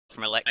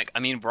from Electric. I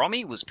mean,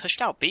 Romy was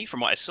pushed out B from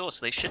what I saw,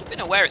 so they should have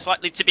been aware it's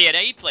likely to be an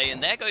A play,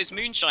 and there goes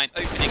Moonshine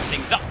opening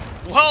things up.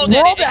 World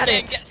Edit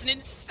again gets an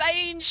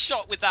insane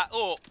shot with that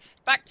AWP.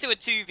 Back to a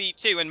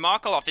 2v2, and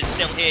Markov is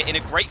still here in a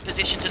great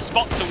position to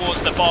spot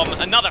towards the bomb.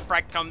 Another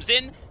frag comes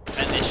in,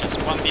 fenvicious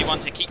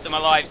 1v1 to keep them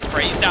alive,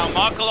 sprays down.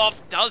 Markov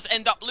does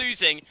end up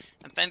losing,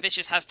 and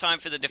fenvicious has time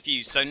for the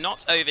defuse, so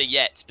not over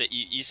yet, but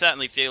you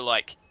certainly feel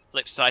like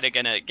FlipSid are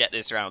gonna get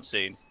this round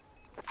soon.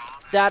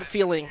 That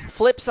feeling.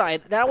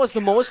 FlipSid, that was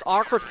the most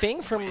awkward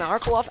thing for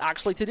Markov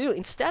actually to do.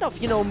 Instead of,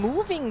 you know,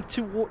 moving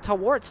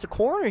towards the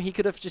corner, he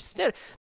could have just